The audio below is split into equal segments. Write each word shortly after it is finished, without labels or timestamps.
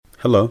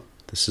Hello,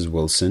 this is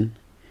Wilson.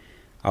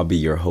 I'll be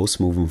your host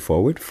moving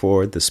forward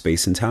for the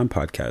Space and Time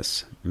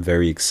podcast. I'm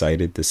very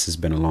excited. This has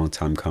been a long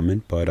time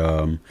coming, but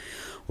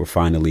we're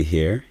finally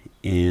here.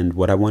 And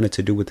what I wanted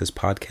to do with this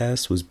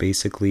podcast was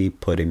basically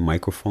put a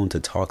microphone to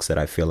talks that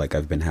I feel like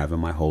I've been having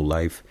my whole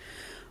life.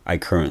 I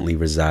currently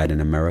reside in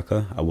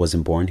America. I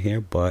wasn't born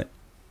here, but,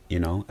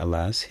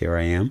 alas, here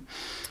I am.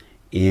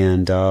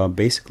 And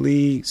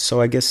basically, so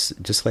I guess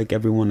just like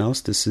everyone else,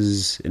 this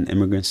is an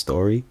immigrant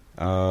story,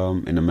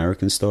 an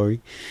American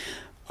story.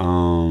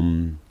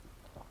 And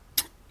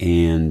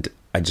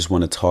I just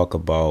want to talk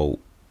about,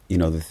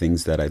 the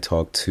things that I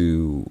talk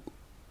to.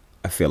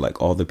 I feel like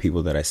all the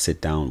people that I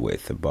sit down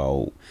with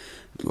about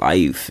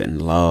life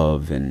and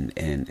love and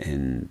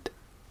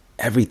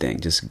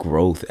everything, just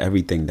growth,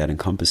 everything that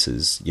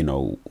encompasses,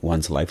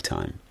 one's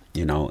lifetime,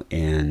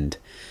 and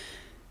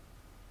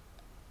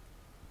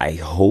I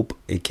hope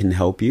it can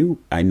help you.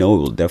 I know it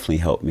will definitely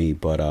help me,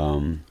 but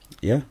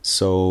yeah,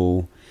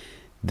 so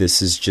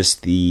this is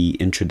just the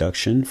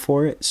introduction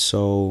for it.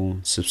 So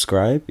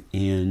subscribe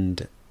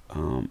and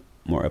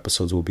more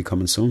episodes will be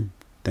coming soon.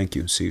 Thank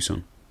you. See you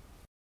soon.